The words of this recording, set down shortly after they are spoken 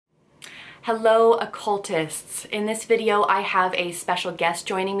Hello, occultists. In this video, I have a special guest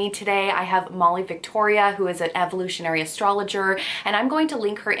joining me today. I have Molly Victoria, who is an evolutionary astrologer, and I'm going to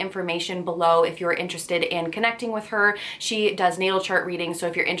link her information below if you're interested in connecting with her. She does natal chart readings, so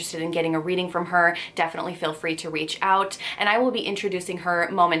if you're interested in getting a reading from her, definitely feel free to reach out, and I will be introducing her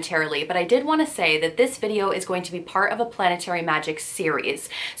momentarily. But I did want to say that this video is going to be part of a Planetary Magick series.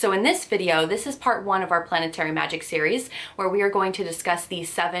 So in this video, this is part one of our Planetary Magick series, where we are going to discuss the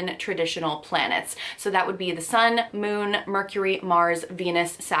 7 traditional planets. So that would be the Sun, Moon, Mercury, Mars,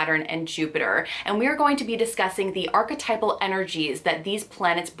 Venus, Saturn, and Jupiter. And we are going to be discussing the archetypal energies that these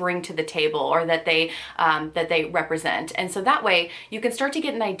planets bring to the table, or that they represent. And so that way you can start to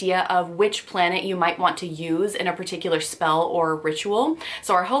get an idea of which planet you might want to use in a particular spell or ritual.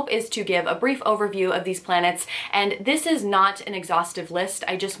 So our hope is to give a brief overview of these planets, and this is not an exhaustive list.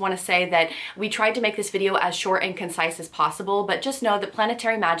 I just want to say that we tried to make this video as short and concise as possible, but just know that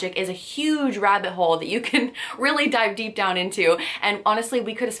Planetary Magick is a huge rabbit hole that you can really dive deep down into. And honestly,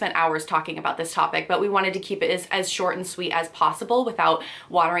 we could have spent hours talking about this topic, but we wanted to keep it as short and sweet as possible without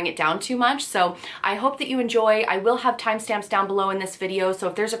watering it down too much. So I hope that you enjoy. I will have timestamps down below in this video, so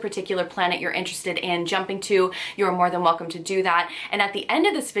if there's a particular planet you're interested in jumping to, you're more than welcome to do that. And at the end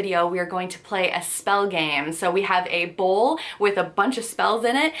of this video, we are going to play a spell game. So we have a bowl with a bunch of spells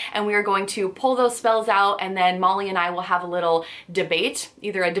in it, and we are going to pull those spells out, and then Molly and I will have a little debate,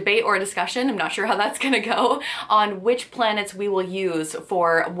 either a debate or a discussion, I'm not sure how that's gonna go, on which planets we will use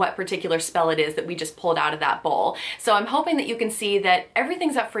for what particular spell it is that we just pulled out of that bowl. So I'm hoping that you can see that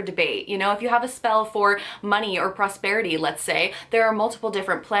everything's up for debate. You know, if you have a spell for money or prosperity, let's say, there are multiple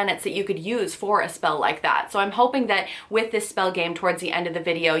different planets that you could use for a spell like that. So I'm hoping that with this spell game towards the end of the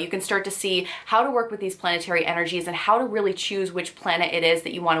video, you can start to see how to work with these planetary energies and how to really choose which planet it is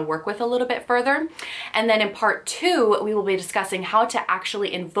that you want to work with a little bit further. And then in part 2, we will be discussing how to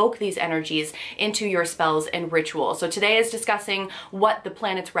actually invoke these energies into your spells and rituals. So today is discussing what the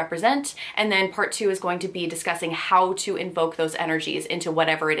planets represent, and then part 2 is going to be discussing how to invoke those energies into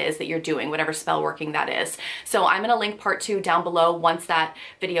whatever it is that you're doing, whatever spell working that is. So I'm going to link part 2 down below once that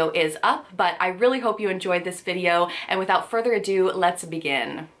video is up, but I really hope you enjoyed this video, and without further ado, let's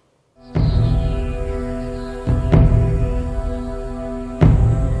begin.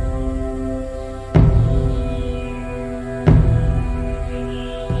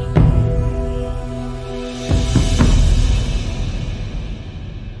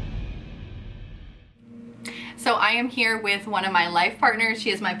 So I am here with one of my life partners.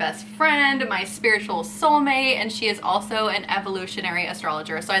 She is my best friend, my spiritual soulmate, and she is also an evolutionary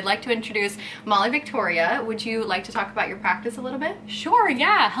astrologer. So I'd like to introduce Molly Victoria. Would you like to talk about your practice a little bit? Sure,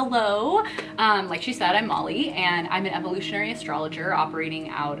 yeah. Hello. Like she said, I'm Molly, and I'm an evolutionary astrologer operating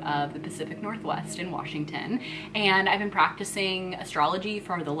out of the Pacific Northwest in Washington. And I've been practicing astrology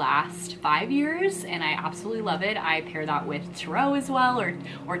for the last 5 years, and I absolutely love it. I pair that with tarot as well,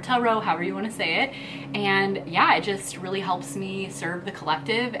 or tarot, however you want to say it. And yeah, it just really helps me serve the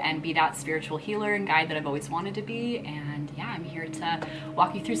collective and be that spiritual healer and guide that I've always wanted to be. And yeah, I'm here to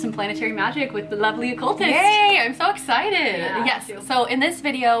walk you through some planetary magic with the lovely occultist. Yay, I'm so excited. Yeah, yes, so in this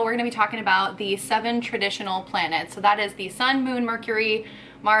video, we're gonna be talking about the 7 traditional planets. So that is the Sun, Moon, Mercury,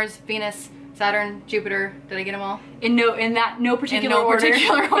 Mars, Venus, Saturn, Jupiter. Did I get them all? In no particular order.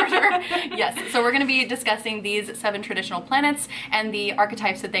 Yes, so we're going to be discussing these 7 traditional planets and the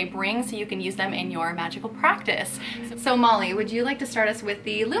archetypes that they bring, so you can use them in your magical practice. So Molly, would you like to start us with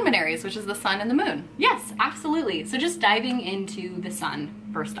the luminaries, which is the Sun and the Moon? Yes, absolutely. So just diving into the Sun.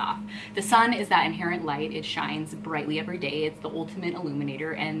 First off, the sun is that inherent light. It shines brightly every day. It's the ultimate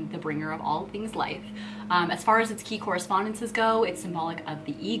illuminator and the bringer of all things life. As far as its key correspondences go, it's symbolic of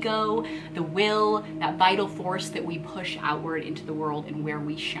the ego, the will, that vital force that we push outward into the world and where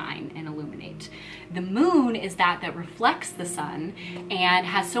we shine and illuminate. The moon is that reflects the sun and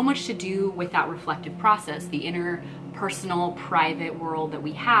has so much to do with that reflective process, the inner personal, private world that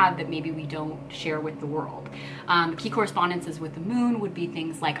we have that maybe we don't share with the world. Key correspondences with the moon would be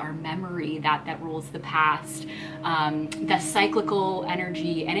things like our memory that rules the past, the cyclical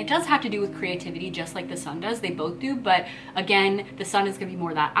energy, and it does have to do with creativity just like the sun does. They both do, but again, the sun is going to be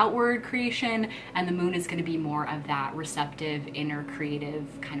more that outward creation, and the moon is going to be more of that receptive, inner, creative,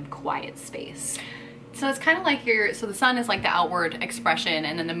 kind of quiet space. So it's kind of like so the sun is like the outward expression,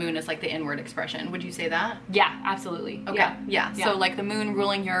 and then the moon is like the inward expression. Would you say that? Yeah, absolutely. Okay. Yeah. So like the moon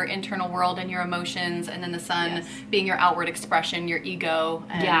ruling your internal world and your emotions, and then the sun being your outward expression, your ego.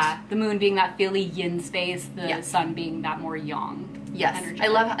 And yeah, the moon being that feely yin space, the sun being that more yang. Yes, energy. I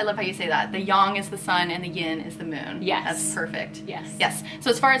love how you say that. The yang is the sun and the yin is the moon. Yes. That's perfect. Yes. Yes. So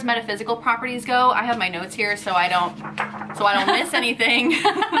as far as metaphysical properties go, I have my notes here so I don't miss anything.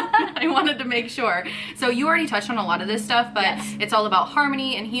 I wanted to make sure. So you already touched on a lot of this stuff, but yes. It's all about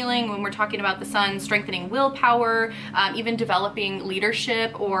harmony and healing when we're talking about the sun, strengthening willpower, even developing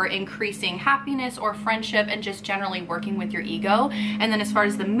leadership or increasing happiness or friendship, and just generally working with your ego. And then as far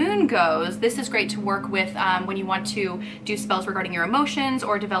as the moon goes, this is great to work with when you want to do spells regarding your emotions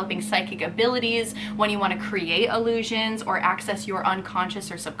or developing psychic abilities, when you want to create illusions or access your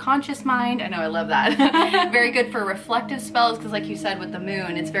unconscious or subconscious mind. I know, I love that. Very good for reflective spells because like you said with the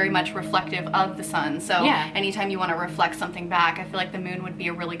moon, it's very much reflective of the sun. So yeah. anytime you want to reflect something back, I feel like the moon would be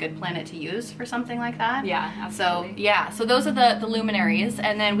a really good planet to use for something like that. Yeah, absolutely. So yeah, so those are the luminaries,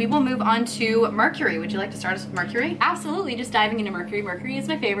 and then we will move on to Mercury. Would you like to start us with Mercury? Absolutely, just diving into Mercury. Mercury is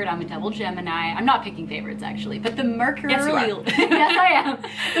my favorite. I'm a double Gemini. I'm not picking favorites actually, but the Mercurial, yes, you are. yes I am.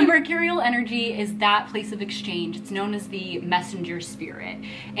 The Mercurial energy is that place of exchange. It's known as the messenger spirit,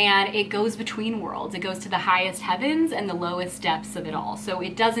 and it goes between worlds. It goes to the highest heavens and the lowest depths of it all. So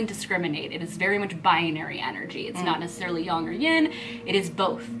it doesn't discriminate. It is very much binary energy. It's not necessarily yang or yin. It is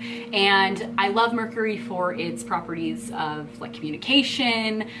both. And I love Mercury for its properties of like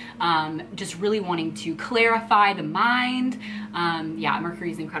communication, just really wanting to clarify the mind. Yeah,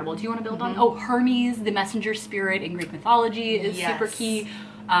 Mercury is incredible. Do you want to build on? Oh, Hermes, the messenger spirit in Greek mythology, is super key.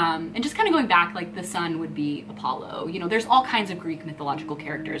 And just kind of going back, like the sun would be Apollo. You know, there's all kinds of Greek mythological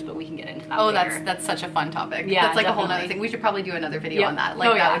characters, but we can get into that later. That's such a fun topic. Yeah, that's like definitely. a whole nother thing. We should probably do another video on that.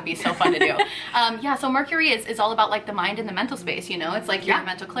 Like that that would be so fun to do. Yeah, so Mercury is all about like the mind and the mental space, you know? It's like your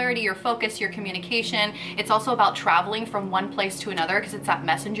mental clarity, your focus, your communication. It's also about traveling from one place to another because it's that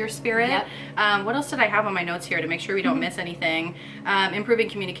messenger spirit. Yep. What else did I have on my notes here to make sure we don't miss anything? Improving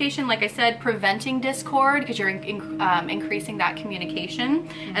communication, like I said, preventing discord because you're increasing that communication,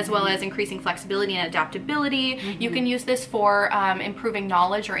 as well as increasing flexibility and adaptability. You can use this for improving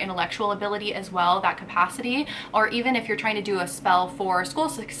knowledge or intellectual ability as well, that capacity, or even if you're trying to do a spell for school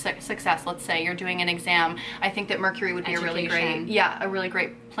success, let's say you're doing an exam, I think that Mercury would be a really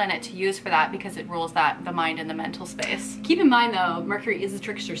great planet to use for that because it rules the mind and the mental space. Keep in mind though, Mercury is a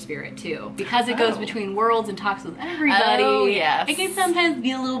trickster spirit too, because it goes between worlds and talks with everybody. Oh, yes. It can sometimes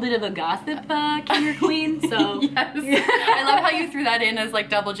be a little bit of a gossip king or queen, so. Yes. I love how you threw that in as like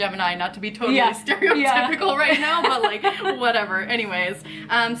double Gemini, not to be totally stereotypical right now, but like whatever. Anyways,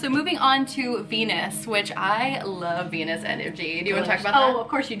 so moving on to Venus, which I love Venus energy. Do you want to talk about that? Oh, of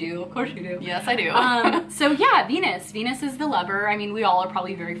course you do. Of course you do. Yes, I do. So yeah, Venus. Venus is the lover. I mean, we all are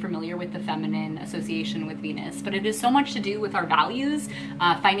probably very familiar with the feminine association with Venus, but it is so much to do with our values,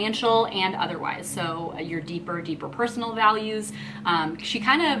 financial and otherwise. So your deeper personal values.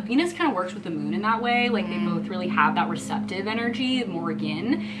 Venus kind of works with the moon in that way. Like they both really have that receptive energy, more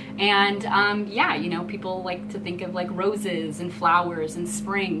yin. And yeah, you know, people like to think of like roses and flowers and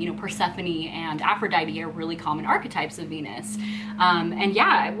spring. You know, Persephone and Aphrodite are really common archetypes of Venus. And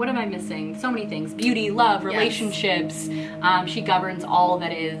yeah, what am I missing? So many things: beauty, love, relationships. She governs all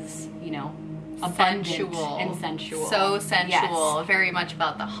that is, you know, abundant and sensual. So sensual. Yes. Very much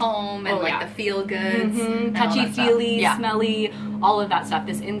about the home and like the feel goods. Touchy-feely, smelly, all of that stuff.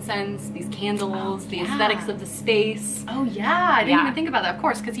 This incense, these candles, the aesthetics of the space. Oh yeah, I didn't even think about that, of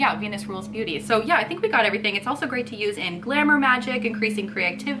course, because Venus rules beauty. So yeah, I think we got everything. It's also great to use in glamour magic, increasing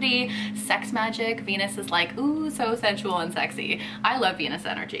creativity, sex magic. Venus is like, ooh, so sensual and sexy. I love Venus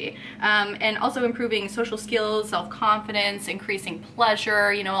energy. And also improving social skills, self-confidence, increasing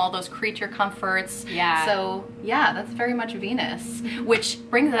pleasure, you know, all those creature comforts. Yeah. So yeah, that's very much Venus, which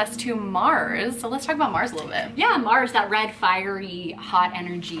brings us to Mars. So let's talk about Mars a little bit. Yeah, Mars, that red, fiery, hot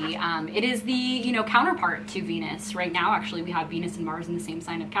energy. It is the, you know, counterpart to Venus. Right now, actually, we have Venus and Mars in the same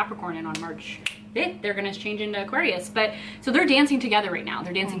sign of Capricorn, and on March 5th, they're going to change into Aquarius. But so they're dancing together right now.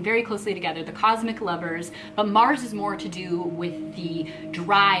 They're dancing very closely together, the cosmic lovers. But Mars is more to do with the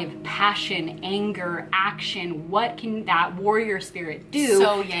drive, passion, anger, action. What can that warrior spirit do?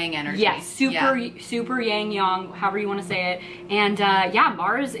 So yang energy. Yes, super yang yang, however you want to say it. And yeah,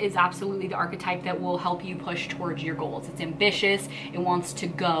 Mars is absolutely the archetype that will help you push towards your goals. It's ambitious. It wants to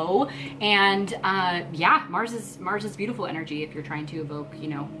go. And yeah, Mars is beautiful energy if you're trying to evoke, you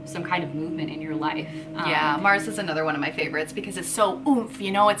know, some kind of movement in your life. Yeah, Mars is another one of my favorites because it's so oomph,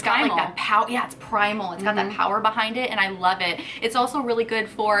 you know, it's got primal. like that power. Yeah, it's primal. It's got that power behind it, and I love it. It's also really good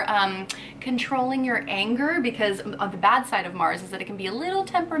for controlling your anger, because the bad side of Mars is that it can be a little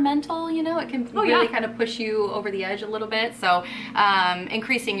temperamental, you know, it can really kind of push you over the edge a little bit. So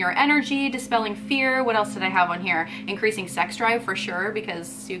increasing your energy, dispelling fear. What else did I have on here? Increasing sex drive for sure,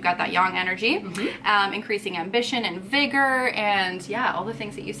 because you've got that yang energy. Increasing ambition and vigor, and yeah, all the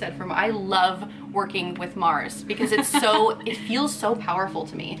things that you said. I love working with Mars because it's so, it feels so powerful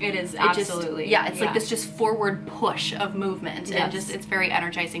to me. It is, absolutely. It's like this just forward push of movement, and just, it's very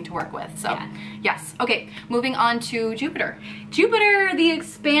energizing to work with. So yes. Okay, moving on to Jupiter. Jupiter, the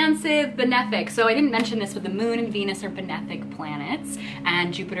expansive benefic. So I didn't mention this, but the Moon and Venus are benefic planets,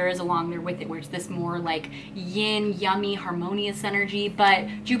 and Jupiter is along there with it, where it's this more like yin, yummy, harmonious energy. But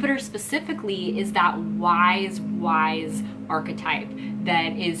Jupiter specifically is that wise archetype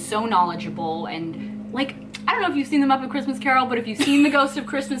that is so knowledgeable, and like, I don't know if you've seen The Muppet Christmas Carol, but if you've seen The Ghost of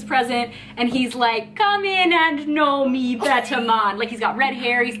Christmas Present, and he's like, come in and know me better, man. Like, he's got red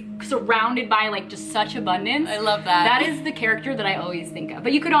hair, he's surrounded by like just such abundance. I love that. That is the character that I always think of.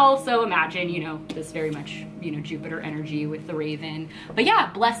 But you could also imagine, you know, this very much, you know, Jupiter energy with the Raven. But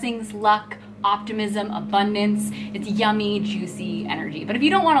yeah, blessings, luck, optimism, abundance. It's yummy, juicy energy. But if you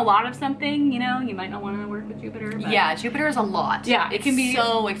don't want a lot of something, you know, you might not want to work with Jupiter. But yeah, Jupiter is a lot. Yeah, it can be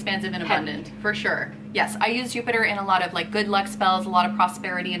so expansive and abundant, for sure. Yes, I use Jupiter in a lot of like good luck spells, a lot of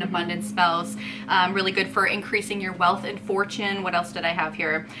prosperity and abundance spells. Really good for increasing your wealth and fortune. What else did I have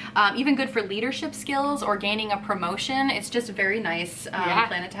here? Even good for leadership skills or gaining a promotion. It's just a very nice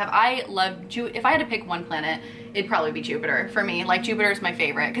planet to have. I love if I had to pick one planet, it'd probably be Jupiter for me. Like, Jupiter is my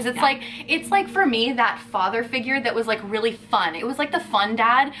favorite because it's like for me that father figure that was like really fun. It was like the fun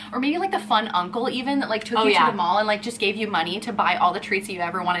dad, or maybe like the fun uncle even, that like took you to the mall and like just gave you money to buy all the treats you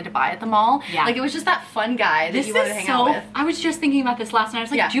ever wanted to buy at the mall. Like, it was just that fun guy that you wanted to hang out with. I was just thinking about this last night. I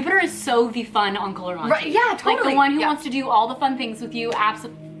was like, Jupiter is so the fun uncle or auntie. Right, yeah, totally. Like the one who wants to do all the fun things with you,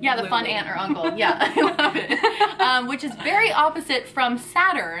 absolutely. Yeah, the fun aunt or uncle. Yeah, I love it. Which is very opposite from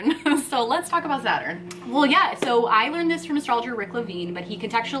Saturn. So let's talk about Saturn. Well, yeah, so I learned this from astrologer Rick Levine, but he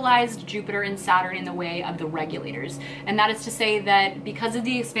contextualized Jupiter and Saturn in the way of the regulators. And that is to say that because of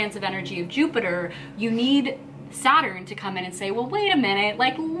the expansive energy of Jupiter, you need Saturn to come in and say, well, wait a minute,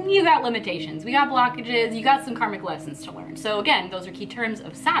 like, you got limitations, we got blockages, you got some karmic lessons to learn. So again, those are key terms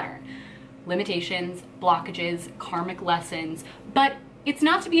of Saturn. Limitations, blockages, karmic lessons, but it's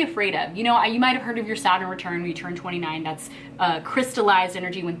not to be afraid of. You know, you might have heard of your Saturn return when you turn 29. That's crystallized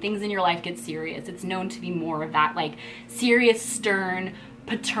energy when things in your life get serious. It's known to be more of that like serious, stern,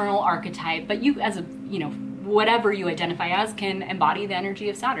 paternal archetype. But you, as a, you know, whatever you identify as, can embody the energy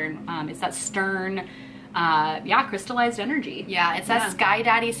of Saturn. It's that stern, crystallized energy. Yeah, it's that sky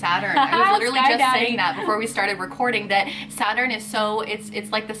daddy Saturn. I was literally just saying that before we started recording, that Saturn is so,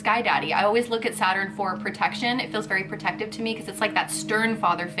 it's like the sky daddy. I always look at Saturn for protection. It feels very protective to me because it's like that stern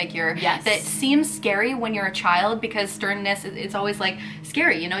father figure that seems scary when you're a child, because sternness is always like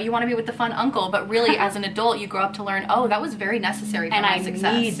scary, you know, you want to be with the fun uncle, but really as an adult you grow up to learn, oh, that was very necessary for my success.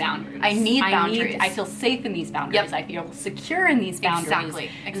 I need boundaries. I need boundaries. I feel safe in these boundaries. I feel secure in these boundaries.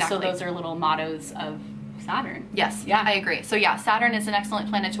 Exactly. So those are little mottos of Saturn. Yes, yeah, I agree. So yeah, Saturn is an excellent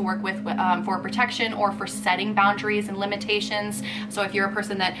planet to work with for protection or for setting boundaries and limitations. So if you're a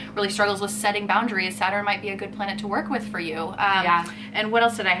person that really struggles with setting boundaries, Saturn might be a good planet to work with for you. And what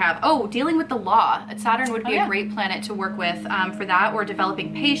else did I have? Oh, dealing with the law. Saturn would be a great planet to work with for that, or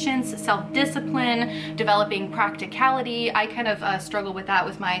developing patience, self-discipline, developing practicality. I kind of struggle with that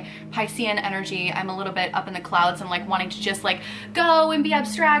with my Piscean energy. I'm a little bit up in the clouds and like wanting to just like go and be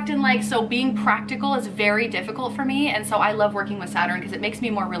abstract, and like, so being practical is very difficult for me, and so I love working with Saturn because it makes me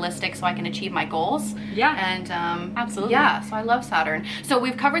more realistic so I can achieve my goals. Yeah. And absolutely. Yeah, so I love Saturn. So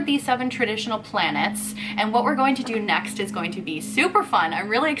we've covered these 7 traditional planets, and what we're going to do next is going to be super fun. I'm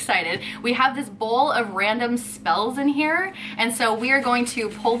really excited. We have this bowl of random spells in here, and so we are going to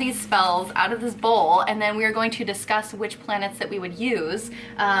pull these spells out of this bowl, and then we are going to discuss which planets that we would use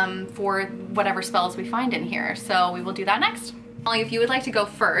for whatever spells we find in here. So we will do that next. Molly, if you would like to go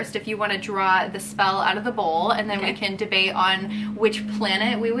first, if you want to draw the spell out of the bowl, and then we can debate on which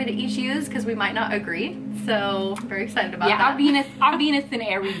planet we would each use, because we might not agree. So I'm very excited about that. Our Venus and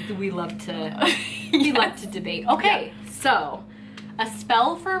Aries, we love to love to debate. Okay, so a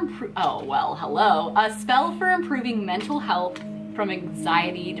spell for a spell for improving mental health from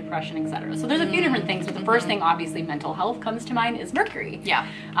anxiety, depression, etc. So there's a few different things, but the first thing, obviously, mental health comes to mind is Mercury. Yeah.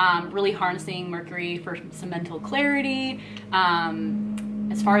 Really harnessing Mercury for some mental clarity.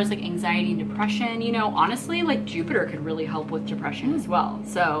 As far as like anxiety and depression, you know, honestly, like Jupiter could really help with depression as well.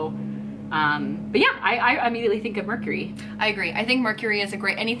 So But yeah, I immediately think of Mercury. I agree. I think Mercury is a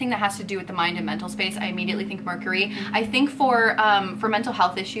great, anything that has to do with the mind and mental space, I immediately think Mercury. I think for mental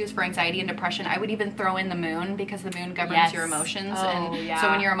health issues, for anxiety and depression, I would even throw in the moon, because the moon governs your emotions. So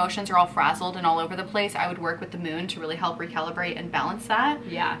when your emotions are all frazzled and all over the place, I would work with the moon to really help recalibrate and balance that.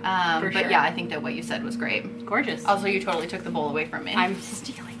 Yeah, but sure. yeah, I think that what you said was great. Gorgeous. Also, you totally took the bowl away from me. I'm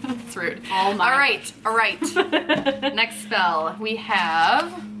stealing. It's rude. All mine. All right. Next spell we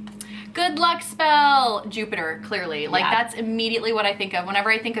have. Good luck spell, Jupiter, clearly. Like, that's immediately what I think of. Whenever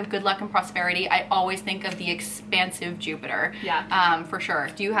I think of good luck and prosperity, I always think of the expansive Jupiter. Yeah. For sure.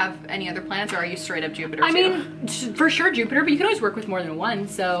 Do you have any other planets, or are you straight up Jupiter I too? mean, for sure Jupiter, but you can always work with more than one.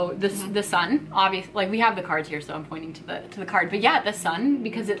 So the sun, obviously, like we have the cards here, so I'm pointing to the card. But yeah, the sun,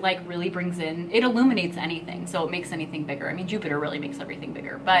 because it like really brings in, it illuminates anything, so it makes anything bigger. I mean, Jupiter really makes everything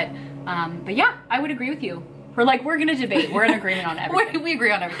bigger. But yeah, I would agree with you. We're gonna debate. We're in agreement on everything. We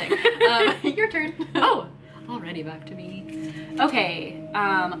agree on everything. Your turn. Oh, already back to me. Okay,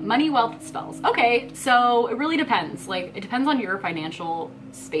 money, wealth spells. Okay, so it really depends. Like, it depends on your financial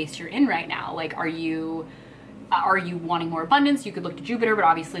space you're in right now. Like, are you wanting more abundance? You could look to Jupiter, but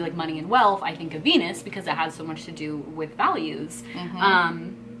obviously, like money and wealth, I think of Venus, because it has so much to do with values.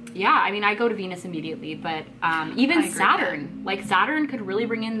 Yeah, I mean, I go to Venus immediately, but even Saturn. Like, Saturn could really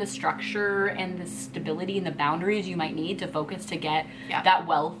bring in the structure and the stability and the boundaries you might need to focus to get that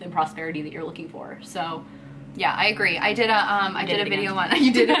wealth and prosperity that you're looking for. So, yeah, I agree. I did a video on,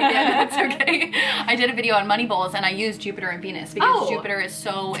 you did it again, it's okay. I did a video on money bowls, and I used Jupiter and Venus, because Jupiter is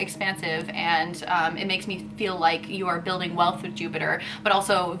so expansive, and it makes me feel like you are building wealth with Jupiter. But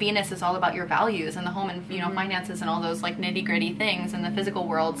also Venus is all about your values and the home and, you know, finances and all those like nitty gritty things in the physical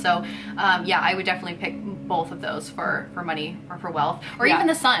world. So yeah, I would definitely pick both of those for money or for wealth, or even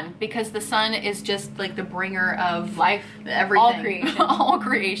the sun, because the sun is just like the bringer of life, everything. All creation. All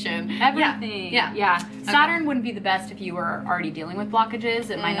creation. Everything. Yeah. Saturn wouldn't be the best if you were already dealing with blockages.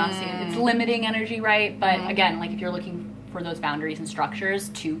 It might not seem, it's limiting energy, right? But again, like if you're looking for those boundaries and structures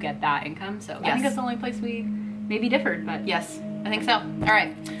to get that income. So I think that's the only place we maybe differed, but yes, I think so. All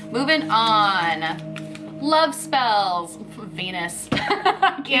right, moving on. Love spells. Venus.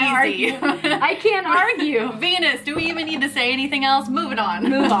 I can't argue. Venus. Do we even need to say anything else? Move it on.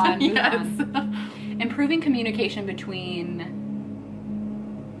 Move on. Yes. Improving communication between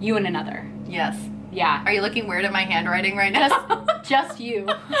you and another. Yes. Yeah. Are you looking weird at my handwriting right now? Just you.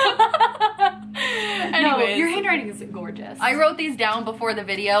 Anyways, no, your handwriting is gorgeous. I wrote these down before the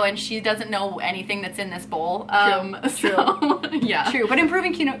video, and she doesn't know anything that's in this bowl. True. Yeah. True. But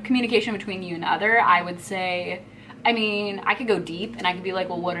improving communication between you and other, I would say, I mean, I could go deep and I could be like,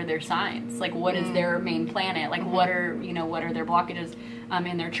 well, what are their signs? Like, what is their main planet? Like, what are their blockages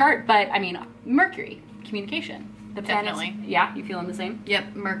in their chart? But I mean, Mercury, communication. The planets, definitely. Yeah, you feeling the same?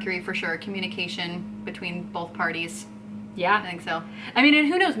 Yep, Mercury for sure. Communication between both parties. Yeah. I think so. I mean, and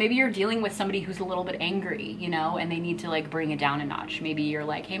who knows, maybe you're dealing with somebody who's a little bit angry, you know, and they need to like bring it down a notch. Maybe you're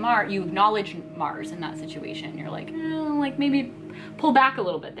like, hey, you acknowledge Mars in that situation. You're like, like maybe pull back a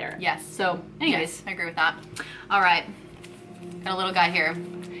little bit there. Yes. So anyways. Yes, I agree with that. All right, got a little guy here.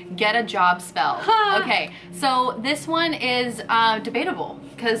 Get a job spell. Okay, so this one is debatable,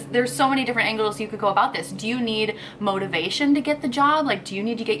 because there's so many different angles you could go about this. Do you need motivation to get the job? Like, do you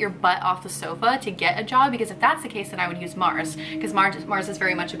need to get your butt off the sofa to get a job? Because if that's the case, then I would use Mars, because Mars is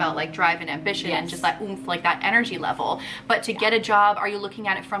very much about like drive and ambition and just that oomph, like that energy level. But to get a job, are you looking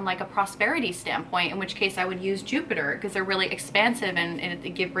at it from like a prosperity standpoint? In which case I would use Jupiter, because they're really expansive and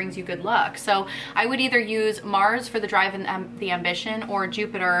it brings you good luck. So I would either use Mars for the drive and the ambition, or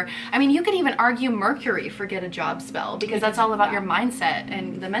Jupiter. I mean, you could even argue Mercury for get a job spell, because that's all about your mindset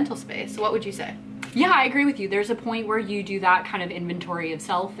and the mental space. So what would you say? Yeah, I agree with you. There's a point where you do that kind of inventory of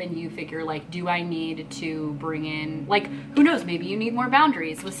self and you figure like, do I need to bring in, like, who knows, maybe you need more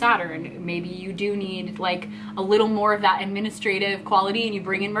boundaries with Saturn. Maybe you do need like a little more of that administrative quality, and you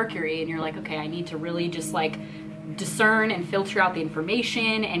bring in Mercury and you're like, okay, I need to really just like discern and filter out the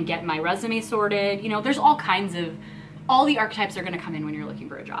information and get my resume sorted. You know, there's all the archetypes are going to come in when you're looking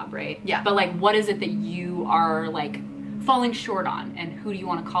for a job, right? Yeah. But like, what is it that you are like falling short on, and who do you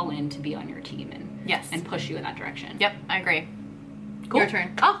want to call in to be on your team and push you in that direction? Yep, I agree. Cool. Your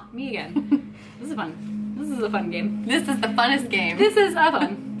turn. Oh, me again. This is fun. This is a fun game. This is the funnest game. This is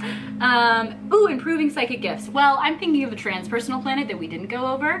fun. Ooh, improving psychic gifts. Well, I'm thinking of a transpersonal planet that we didn't go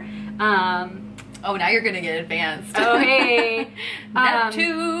over. Oh, now you're gonna get advanced. Oh, hey.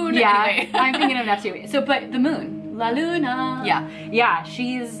 Neptune. Yeah, Anyway. I'm thinking of Neptune. So, but the moon. La Luna. Yeah,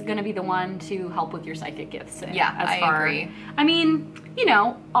 she's gonna be the one to help with your psychic gifts. Yeah, I agree. I mean, you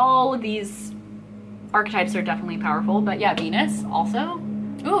know, all of these archetypes are definitely powerful, but yeah, Venus also.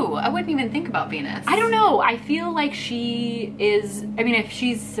 Ooh, I wouldn't even think about Venus. I don't know. I feel like she is, I mean, if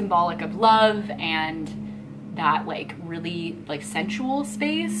she's symbolic of love and that like really like sensual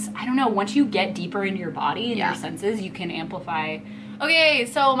space, I don't know. Once you get deeper into your body and your senses, you can amplify. Okay,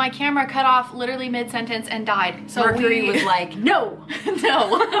 so my camera cut off literally mid-sentence and died. So Mercury was like, no.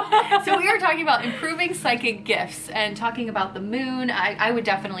 No. So we are talking about improving psychic gifts and talking about the moon. I would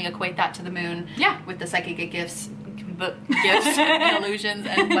definitely equate that to the moon. Yeah. With the psychic gifts and illusions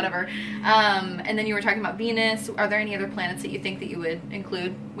and whatever. And then you were talking about Venus. Are there any other planets that you think that you would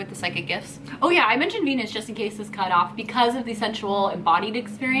include with the psychic gifts? Oh yeah, I mentioned Venus just in case this cut off. Because of the sensual embodied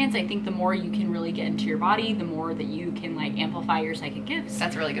experience, I think the more you can really get into your body, the more that you can like amplify your psychic gifts.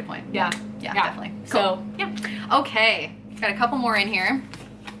 That's a really good point. Yeah, Definitely. Cool. So, yeah. Okay, got a couple more in here.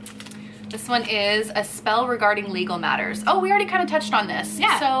 This one is a spell regarding legal matters. Oh, we already kind of touched on this.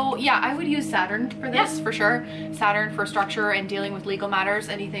 Yeah. So yeah, I would use Saturn for this for sure. Saturn for structure and dealing with legal matters.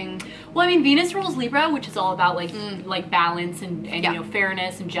 Anything. Well, I mean, Venus rules Libra, which is all about like balance and you know,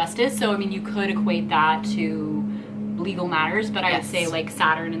 fairness and justice. So I mean, you could equate that to legal matters, but I would say like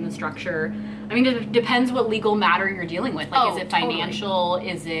Saturn in the structure. I mean, it depends what legal matter you're dealing with. Like, is it financial?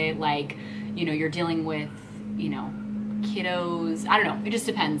 Totally. Is it like, you know, you're dealing with, you know, kiddos? I don't know. It just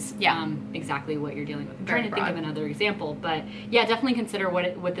depends. Yeah. Exactly what you're dealing with. I'm trying to think of another example, but yeah, definitely consider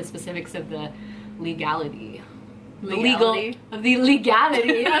what the specifics of the legality. The legality of the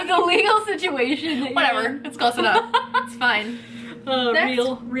legal situation. That whatever. It's close enough. It's fine.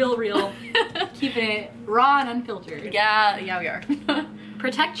 Real. Keeping it raw and unfiltered. Yeah, we are.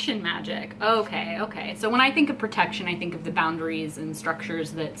 Protection magic. Okay. So when I think of protection, I think of the boundaries and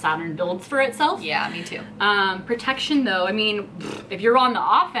structures that Saturn builds for itself. Yeah, me too. Protection though, I mean, if you're on the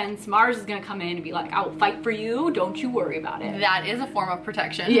offense, Mars is gonna come in and be like, I will fight for you, don't you worry about it. That is a form of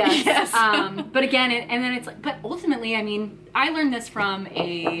protection. Yes. But again, and then it's like, but ultimately, I mean, I learned this from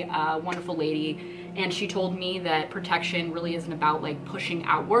a wonderful lady, and she told me that protection really isn't about like pushing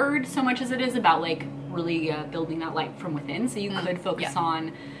outward so much as it is about like really building that light from within. So you could focus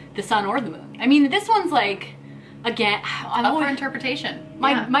on the sun or the moon. I mean, this one's like, again, I'm up for interpretation.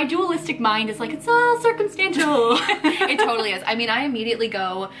 My dualistic mind is like, it's all circumstantial. It totally is. I mean, I immediately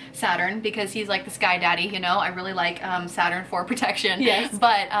go Saturn because he's like the sky daddy, you know. I really like Saturn for protection. Yes.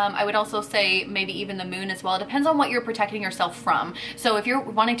 But I would also say maybe even the moon as well. It depends on what you're protecting yourself from. So if you're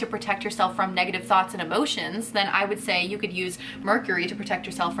wanting to protect yourself from negative thoughts and emotions, then I would say you could use Mercury to protect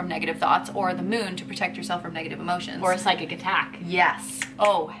yourself from negative thoughts, or the moon to protect yourself from negative emotions. Or a psychic attack. Yes.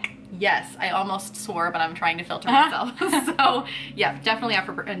 Oh, yes. I almost swore, but I'm trying to filter myself. So yeah, definitely up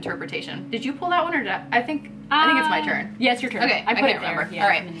for interpretation. Did you pull that one, or did I think it's my turn. Yeah, it's your turn. Okay, I can't remember. Yeah, all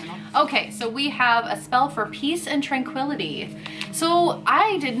right. Okay, so we have a spell for peace and tranquility. So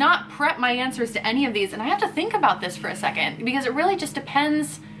I did not prep my answers to any of these, and I have to think about this for a second because it really just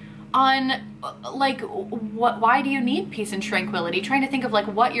depends on like why do you need peace and tranquility? Trying to think of like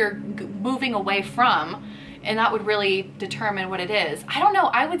what you're moving away from, and that would really determine what it is. I don't know.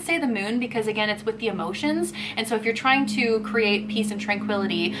 I would say the moon because, again, it's with the emotions. And so if you're trying to create peace and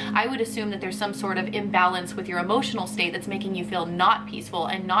tranquility, I would assume that there's some sort of imbalance with your emotional state that's making you feel not peaceful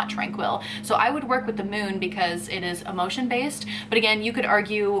and not tranquil. So I would work with the moon because it is emotion-based. But again, you could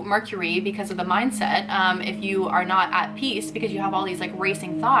argue Mercury because of the mindset. If you are not at peace because you have all these like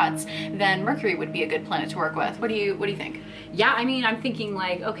racing thoughts, then Mercury would be a good planet to work with. What do you think? Yeah, I mean, I'm thinking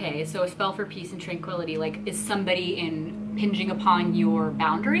like, okay, so a spell for peace and tranquility, like, is somebody impinging upon your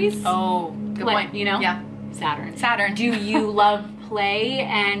boundaries? Oh, good point. You know? Yeah. Saturn. Do you love play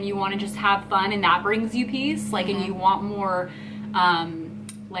and you want to just have fun and that brings you peace? Like, and you want more,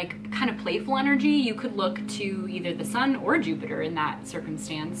 like, kind of playful energy? You could look to either the sun or Jupiter in that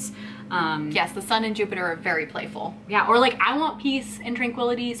circumstance. Yes, the sun and Jupiter are very playful. Yeah, or like, I want peace and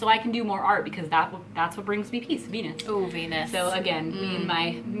tranquility so I can do more art because that's what brings me peace. Venus. Oh, Venus. So again,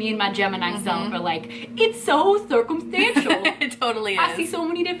 me and my Gemini self are like, it's so circumstantial. It totally is. I see so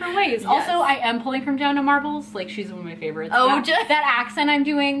many different ways. Yes. Also, I am pulling from Jenna Marbles. Like, she's one of my favorites. Oh, that accent I'm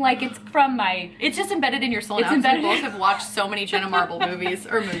doing, like, it's from my... It's just embedded in your soul now. It's embedded. We both have watched so many Jenna Marble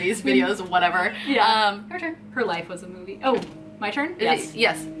videos, whatever. Yeah. Her turn. Her life was a movie. Oh. My turn? Yes.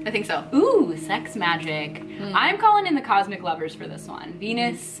 Yes, I think so. Ooh, sex magic. I'm calling in the cosmic lovers for this one.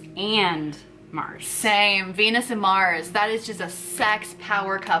 Venus and Mars. Same. Venus and Mars. That is just a sex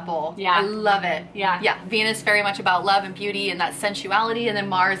power couple. Yeah. I love it. Yeah. Yeah. Venus very much about love and beauty and that sensuality, and then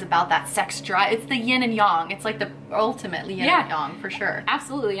Mars about that sex drive. It's the yin and yang. It's like the ultimate yin and yang for sure.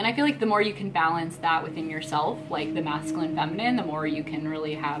 Absolutely. And I feel like the more you can balance that within yourself, like the masculine, feminine, the more you can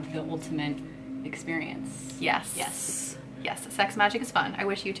really have the ultimate experience. Yes. Yes. Yes, sex magic is fun. I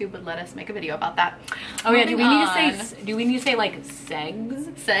wish YouTube would let us make a video about that. Oh yeah, do we need to say like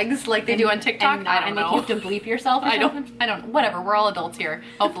segs? Segs like they do on TikTok? I don't know. And you have to bleep yourself or I don't, whatever, we're all adults here,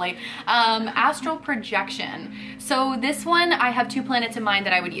 hopefully. Astral projection. So this one, I have 2 planets in mind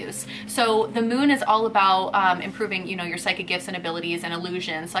that I would use. So the moon is all about improving, you know, your psychic gifts and abilities and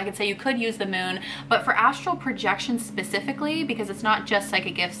illusions. So I could say you could use the moon, but for astral projection specifically, because it's not just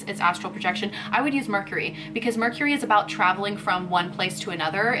psychic gifts, it's astral projection, I would use Mercury, because Mercury is about traveling from one place to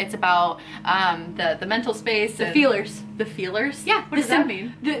another. It's about the mental space. The feelers. The feelers? Yeah, what does that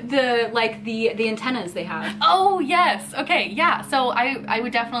mean? The antennas they have. Oh yes, okay, yeah. So I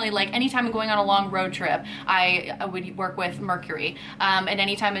would definitely, like, anytime I'm going on a long road trip, I would work with Mercury. And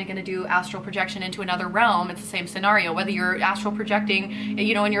anytime I'm gonna do astral projection into another realm, it's the same scenario, whether you're astral projecting,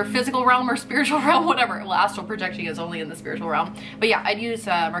 you know, in your physical realm or spiritual realm, whatever. Well, astral projecting is only in the spiritual realm. But yeah, I'd use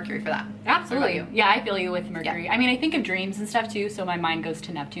Mercury for that. Absolutely. Yeah, I feel you with Mercury. Yeah. I mean, I think of dreams and stuff too, so my mind goes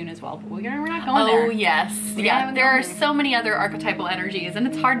to Neptune as well, but we're not going there. Oh yes. Yeah, there are so many other archetypal energies, and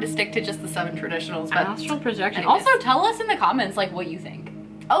it's hard to stick to just the 7 traditionals. But astral projection. Anyways. Also, tell us in the comments like what you think.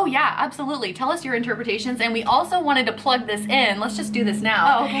 Oh yeah, absolutely. Tell us your interpretations, and we also wanted to plug this in. Let's just do this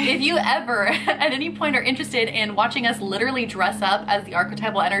now. Oh, okay. If you ever, at any point, are interested in watching us literally dress up as the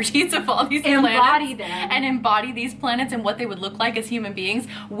archetypal energies of all these planets, and embody these planets and what they would look like as human beings,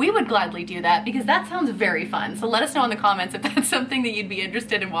 we would gladly do that, because that sounds very fun. So let us know in the comments if that's something that you'd be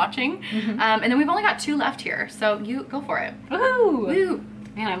interested in watching. And then we've only got 2 left here, so you go for it. Woo! Woo!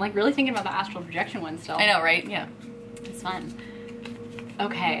 Man, I'm like really thinking about the astral projection one still. I know, right? Yeah. It's fun.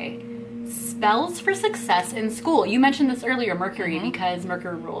 Okay, spells for success in school. You mentioned this earlier, Mercury, because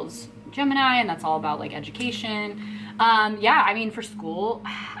Mercury rules Gemini, and that's all about like education. Yeah, I mean, for school,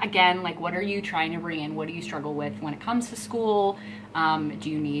 again, like, what are you trying to bring in? What do you struggle with when it comes to school? Do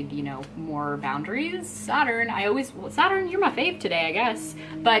you need, you know, more boundaries? Saturn, Saturn, you're my fave today, I guess.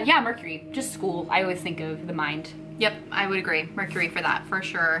 But yeah, Mercury, just school. I always think of the mind. Yep, I would agree. Mercury for that, for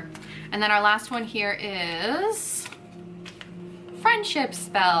sure. And then our last one here is friendship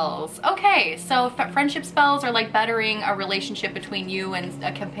spells. Okay, so friendship spells are like bettering a relationship between you and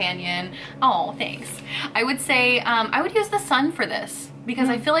a companion. Oh, thanks. I would say I would use the sun for this, because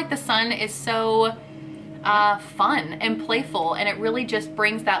I feel like the sun is so fun and playful, and it really just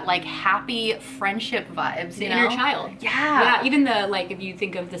brings that like happy friendship vibes, the inner child. Yeah, even the, like, if you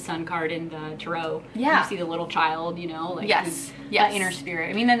think of the sun card in the tarot, you see the little child, you know, like, that inner spirit.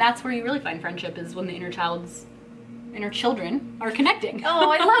 I mean, then that's where you really find friendship, is when the inner children are connecting. Oh,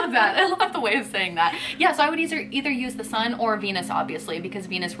 I love that. I love the way of saying that. Yeah, so I would either use the sun or Venus, obviously, because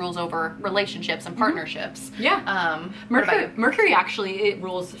Venus rules over relationships and partnerships. Yeah. Mercury actually, it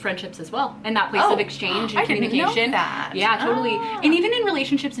rules friendships as well, and that place of exchange and communication. I didn't know that. Yeah, totally. And even in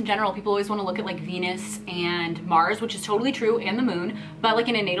relationships in general, people always want to look at like Venus and Mars, which is totally true, and the moon. But like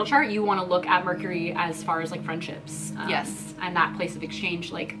in a natal chart, you want to look at Mercury as far as like friendships. Yes. And that place of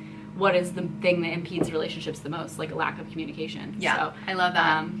exchange, like, what is the thing that impedes relationships the most? Like a lack of communication. Yeah, so, I love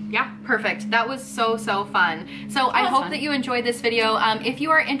that. Yeah, perfect. That was so fun. So I hope that you enjoyed this video. If you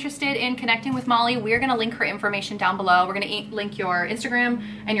are interested in connecting with Molly, we're gonna link her information down below. We're gonna link your Instagram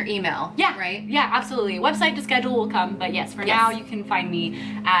and your email. Yeah, right? Yeah, absolutely. Website to schedule will come, but yes, for now you can find me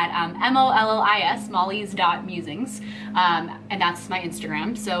at MOLLIS, Mollismusings, and that's my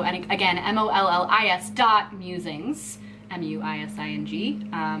Instagram. So, and again, MOLLIS.musings. MUISING,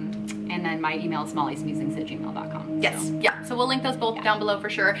 and then my email is mollismusings@gmail.com. Yes, so. Yeah, so we'll link those both down below for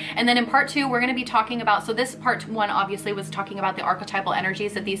sure. And then in part 2, we're going to be talking about, so this part 1 obviously was talking about the archetypal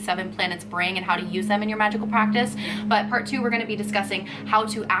energies that these 7 planets bring and how to use them in your magical practice. But part 2, we're going to be discussing how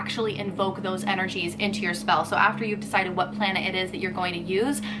to actually invoke those energies into your spell. So after you've decided what planet it is that you're going to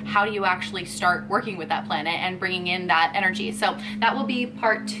use, how do you actually start working with that planet and bringing in that energy? So that will be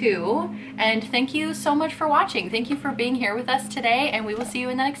part 2. And thank you so much for watching. Thank you for being here with us today, and we will see you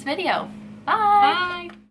in the next video. Bye! Bye!